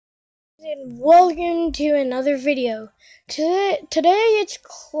And welcome to another video. Today it's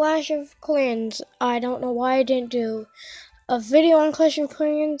Clash of Clans. I don't know why I didn't do a video on Clash of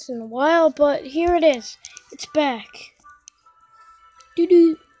Clans in a while, but here it is. It's back.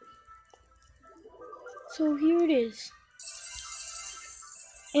 Doo-doo. So here it is.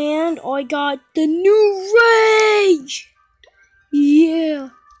 And I got the new Rage! Yeah.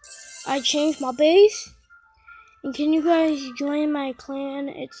 I changed my base. And can you guys join my clan?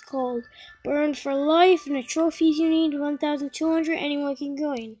 It's called Burn for Life, and the trophies you need 1,200. Anyone can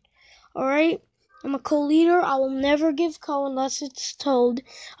join. Alright? I'm a co-leader. I will never give co unless it's told.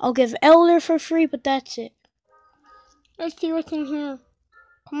 I'll give Elder for free, but that's it. Let's see what's in here.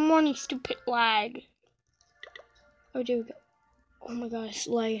 Come on, you stupid lag. Oh, there we go. Oh my gosh,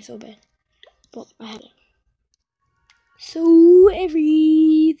 lagging so bad. But I had it. So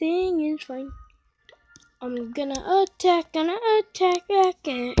everything is fine. I'm gonna attack. Come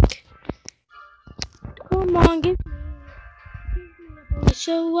on, give me a base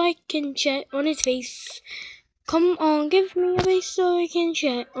so I can chat on his face. Come on, give me a base so I can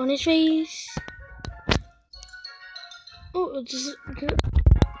chat on his face. Oh, the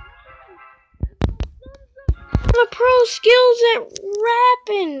pro skills at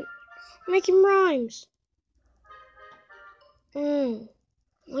rapping, making rhymes.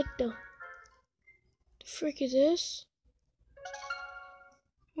 What the frick is this?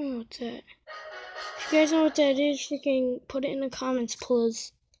 Oh, what's that? If you guys know what that is, freaking put it in the comments,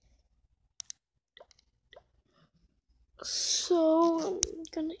 please. So, I'm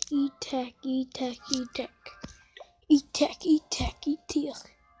gonna E-tech.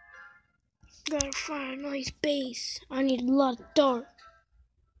 Gotta find a nice base. I need a lot of dark.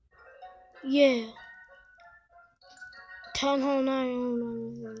 Yeah. Town Hall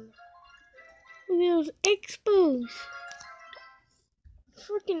 9. Look at those expos.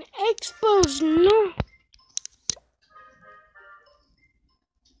 Freaking expos, no.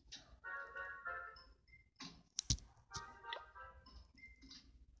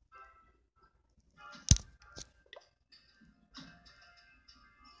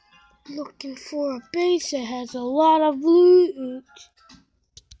 Looking for a base that has a lot of loot.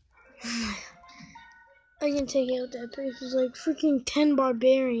 I can take out that base. There's like freaking 10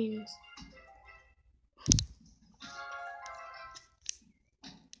 barbarians.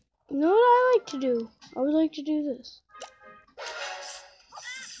 You know what I like to do? I would like to do this.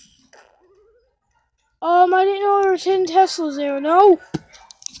 I didn't know there were 10 Teslas there. No.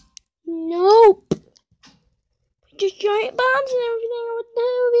 Nope. Just giant bombs and everything.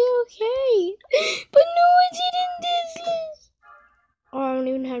 That would be okay. But no, it's hidden Teslas. Oh, I don't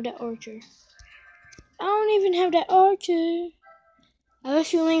even have that archer. I have a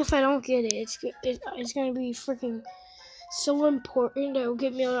feeling if I don't get it, it's gonna be freaking so important that it'll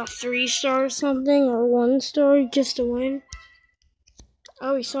get me like a 3-star or something, or 1 star just to win.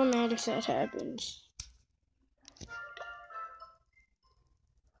 I'll be so mad if that happens.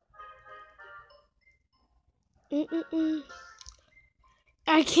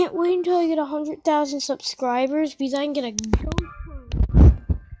 I can't wait until I get 100,000 subscribers because I can get a GoPro.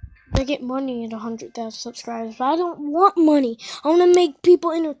 I get money at 100,000 subscribers, but I don't want money. I want to make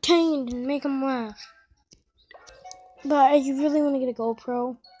people entertained and make them laugh. But I really want to get a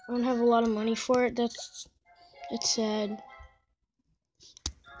GoPro. I don't have a lot of money for it. That's sad.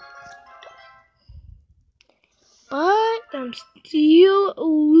 But I'm still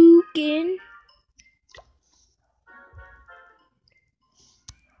looking.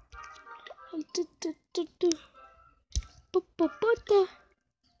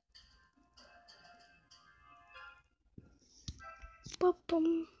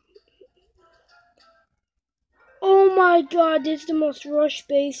 Oh my god, this is the most rushed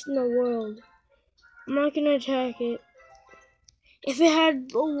base in the world. I'm not gonna attack it. If it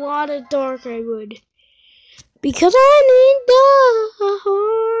had a lot of dark, I would. Because I need dark.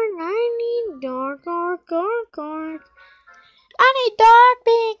 I need dark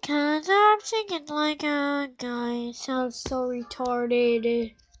because I'm singing like a guy. It sounds so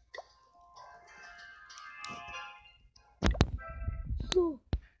retarded. So,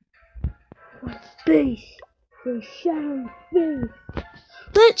 what base for shadow face?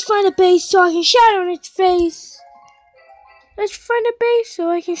 Let's find a base so I can shadow on its face. Let's find a base so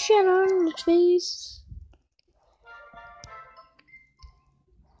I can shadow on its face.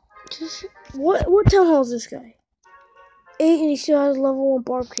 What town hall is this guy? 8 and he still has level 1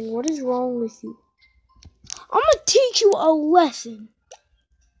 Barking. What is wrong with you? I'm gonna teach you a lesson.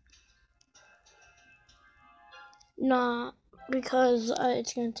 Nah, because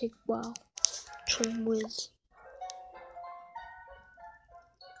it's gonna take a while. Train Wiz.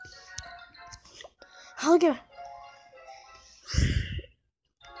 Look at.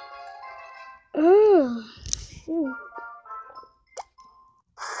 Oh.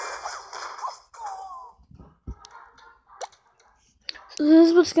 So this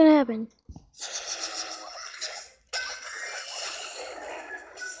is what's gonna happen.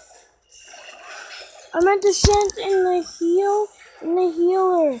 I meant to send in the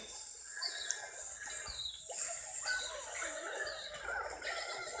healer.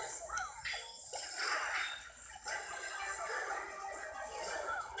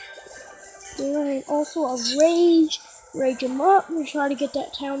 And also a rage him up and try to get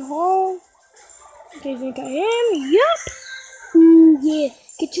that town hall. Do you think I am? Yup. Ooh yeah.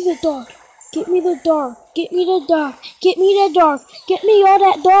 Get to the dark. Get me the dark. Get me the dark. Get me the dark. Get me all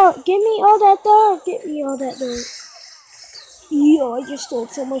that dark. Get me all that dark. Get me all that dark. Yo, I just stole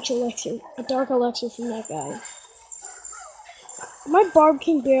so much elixir. A dark elixir from that guy. My Barb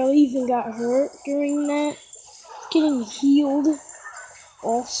King barely even got hurt during that. Getting healed.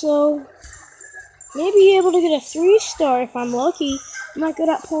 Also. Maybe able to get a 3-star if I'm lucky. I'm not good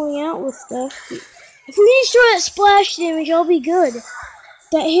at pulling out with stuff. If we destroy that splash damage, I'll be good.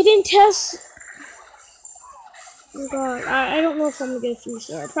 That hidden test. Oh god, I don't know if I'm gonna get a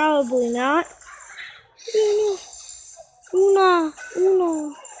 3-star. Probably not. Una.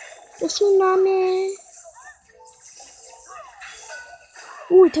 The tsunami.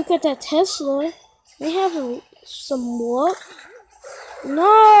 Ooh, we took out that Tesla. They have some luck.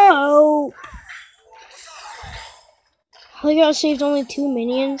 No! I got saved only 2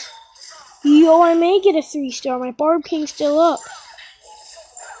 minions. Yo, I may get a 3-star. My Barb King's still up.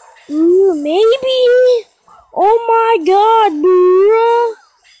 Ooh, maybe? Oh my god, bruh.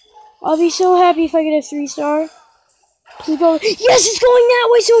 I'll be so happy if I get a 3-star. Please go. Yes, it's going that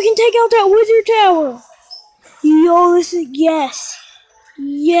way so we can take out that wizard tower. Yo, this is, yes.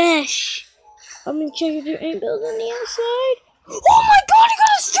 Yes. I'm gonna check if there are any builds on the outside. Oh my god, I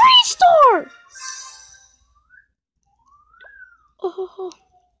got a 3-star! Oh.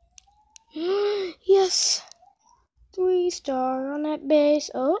 Yes. 3-star on that base.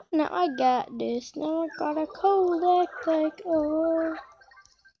 Oh, now I got this. Now I gotta collect like oh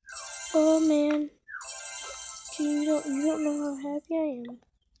man. You don't know how happy I am.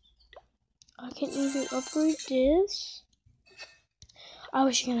 I can either upgrade this. I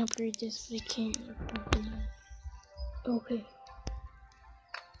wish I can upgrade this, but I can't. Okay.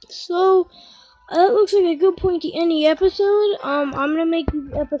 So that looks like a good point to end the episode. I'm gonna make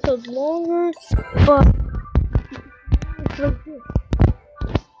these episodes longer, but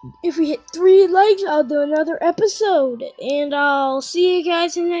if we hit 3 likes, I'll do another episode, and I'll see you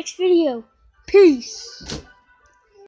guys in the next video. Peace.